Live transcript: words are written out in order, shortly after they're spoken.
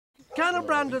Colonel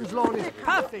Brandon's lawn is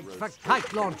perfect for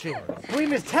kite launching. We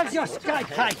must have your sky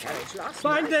kite.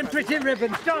 Find them pretty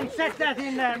ribbons. Don't set that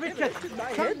in there, Richard.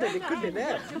 It could be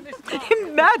there.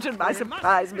 Imagine my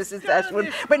surprise, Mrs. Dashwood,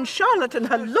 when Charlotte and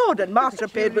her lord and master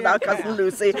appeared with our cousin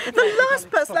Lucy, the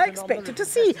last person I expected to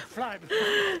see.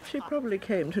 She probably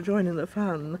came to join in the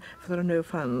fun, for there are no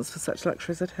funds for such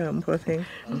luxuries at home, poor thing.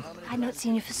 I've not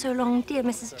seen you for so long, dear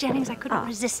Mrs. Jennings. I couldn't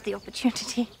resist the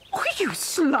opportunity. Oh, you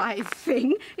sly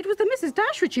thing. It was the Mrs.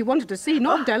 Dashwood she wanted to see,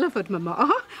 not Delaford, Mamma.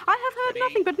 I have heard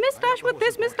nothing but Miss Dashwood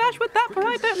this, Miss Dashwood that, for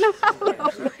I don't know how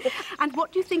long. And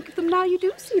what do you think of them now you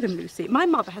do see them, Lucy? My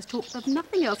mother has talked of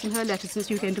nothing else in her letters since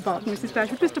you came to Barton, Mrs.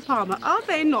 Dashwood. Mr. Palmer, are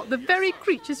they not the very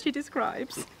creatures she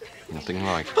describes? Nothing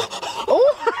like.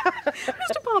 Oh,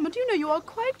 Mr. Palmer, do you know you are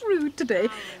quite rude today?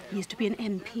 He used to be an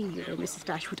MP, you know, Mrs.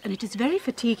 Dashwood, and it is very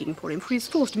fatiguing for him, for he's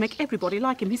forced to make everybody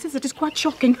like him. He says it is quite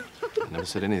shocking. I never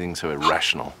said anything so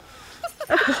irrational.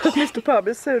 Mr.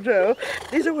 Palmer's so droll.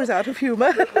 He's always out of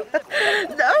humour.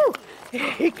 No,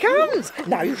 he comes.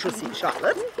 Now you shall see,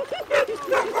 Charlotte.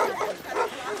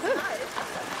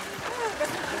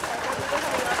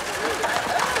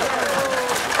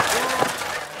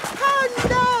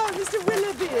 Hello, Mr.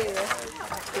 Willoughby.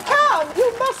 Come,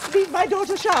 you must meet my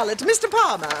daughter Charlotte, Mr.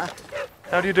 Palmer.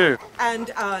 How do you do?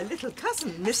 And our little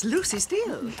cousin, Miss Lucy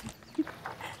Steele.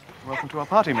 Welcome to our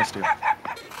party, Miss Steele.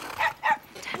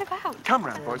 Turn about. Come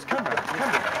round, boys, come round, come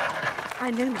round.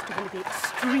 I know Mr. Willoughby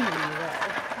extremely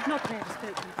well. Not that I have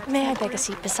spoken. May I beg a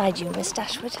seat beside you, Miss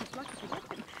Dashwood?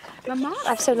 Mamma?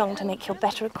 I've so longed to make your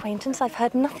better acquaintance. I've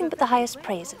heard nothing but the highest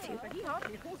praise of you.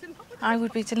 I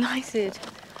would be delighted.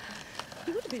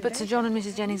 But Sir John and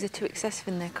Mrs. Jennings are too excessive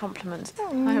in their compliments.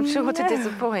 I am sure to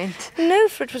disappoint. No,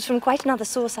 for it was from quite another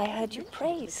source I heard you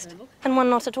praised, and one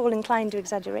not at all inclined to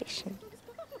exaggeration.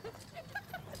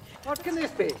 What can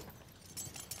this be?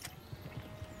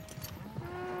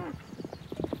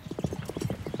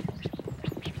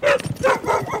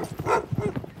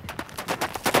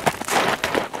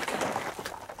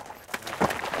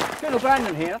 Colonel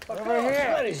Brandon here. Over here.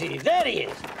 Where is he? There he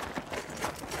is.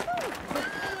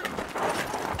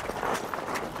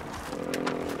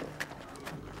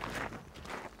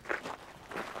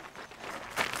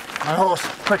 My horse,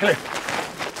 quickly.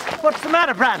 What's the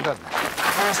matter, Brandon?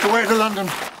 Fast away to London.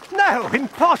 No,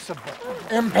 impossible.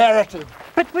 Imperative.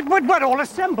 But we're all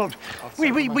assembled.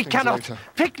 We cannot later.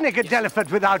 picnic at Delaford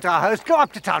without our host. Go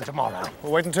up to town tomorrow.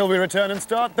 Well, wait until we return and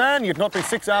start then. You'd not be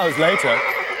 6 hours later.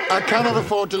 I cannot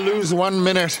afford to lose 1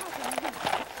 minute.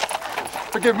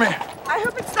 Forgive me. I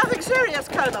hope it's nothing serious,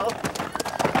 Colonel.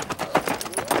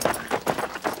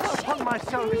 Upon my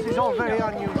soul, this is all very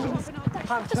unusual.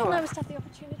 I'm Just when I sure. was to have the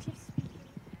opportunity of speaking.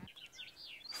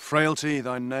 Frailty,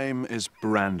 thy name is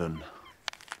Brandon.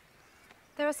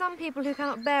 There are some people who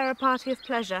cannot bear a party of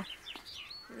pleasure.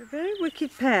 A very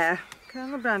wicked pair.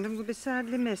 Colonel Brandon will be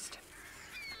sadly missed.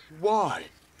 Why?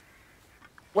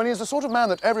 When he is the sort of man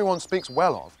that everyone speaks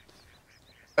well of,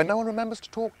 and no one remembers to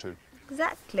talk to.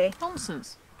 Exactly.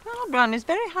 Nonsense. Colonel Brandon is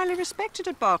very highly respected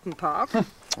at Barton Park. Well,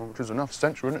 which is enough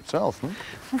censure in itself,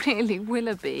 Really,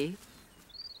 Willoughby.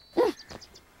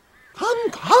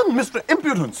 Come, Mr.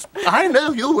 Impudence. I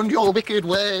know you and your wicked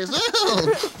ways.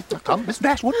 Come, Miss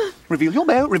Dashwood. Reveal your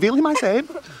bow, reveal him, I say.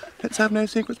 Let's have no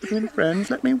secrets between friends.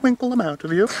 Let me winkle them out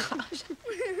of you.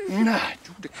 Nah,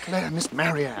 do declare, Miss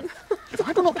Marianne. If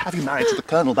I do not have you married to the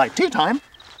Colonel by tea time,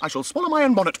 I shall swallow my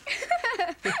own bonnet.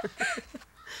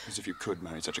 As if you could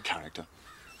marry such a character.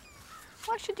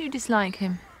 Why should you dislike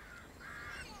him?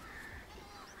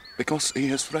 Because he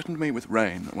has threatened me with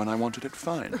rain when I wanted it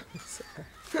fine.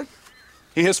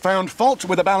 He has found fault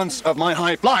with the balance of my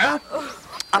high flyer,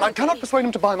 and I cannot persuade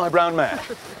him to buy my brown mare.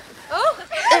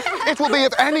 It will be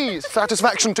of any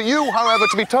satisfaction to you, however,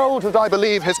 to be told that I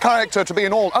believe his character to be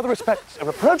in all other respects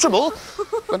irreproachable,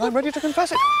 then I'm ready to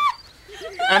confess it.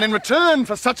 And in return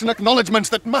for such an acknowledgement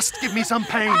that must give me some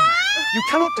pain, you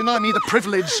cannot deny me the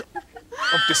privilege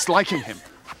of disliking him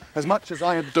as much as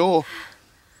I adore.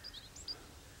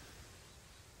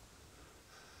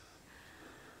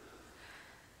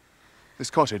 This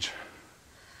cottage.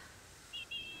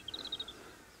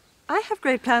 I have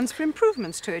great plans for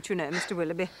improvements to it, you know, Mr.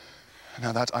 Willoughby.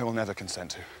 Now that I will never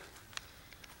consent to.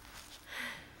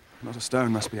 Not a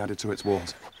stone must be added to its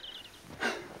walls.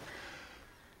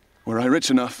 Were I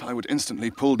rich enough, I would instantly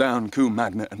pull down Combe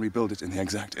Magnet and rebuild it in the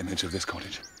exact image of this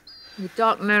cottage. With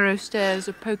dark, narrow stairs,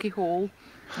 a poky hall,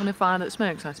 and a fire that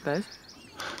smokes, I suppose.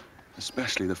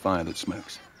 Especially the fire that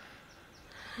smokes.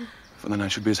 For then I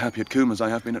should be as happy at Combe as I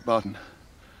have been at Barton.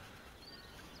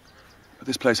 But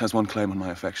this place has one claim on my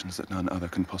affections that none other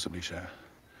can possibly share.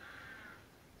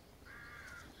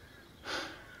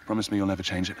 Promise me you'll never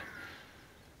change it.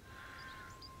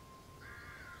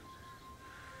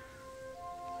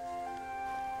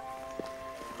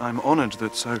 I'm honoured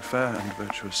that so fair and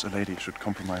virtuous a lady should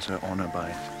compromise her honour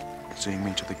by seeing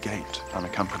me to the gate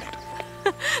unaccompanied.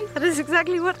 That is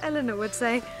exactly what Eleanor would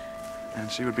say.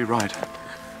 And she would be right.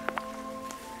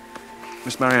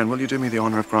 Miss Marianne, will you do me the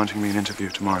honour of granting me an interview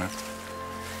tomorrow?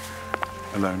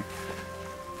 Alone.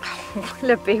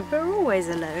 Libby, we're always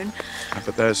alone.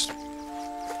 But there's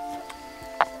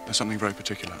something very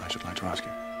particular I should like to ask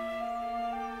you.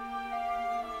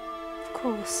 Of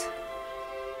course.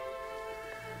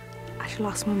 I shall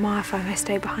ask Mamma if I may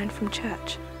stay behind from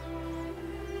church.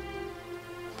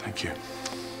 Thank you.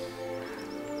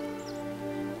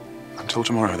 Until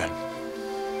tomorrow, then.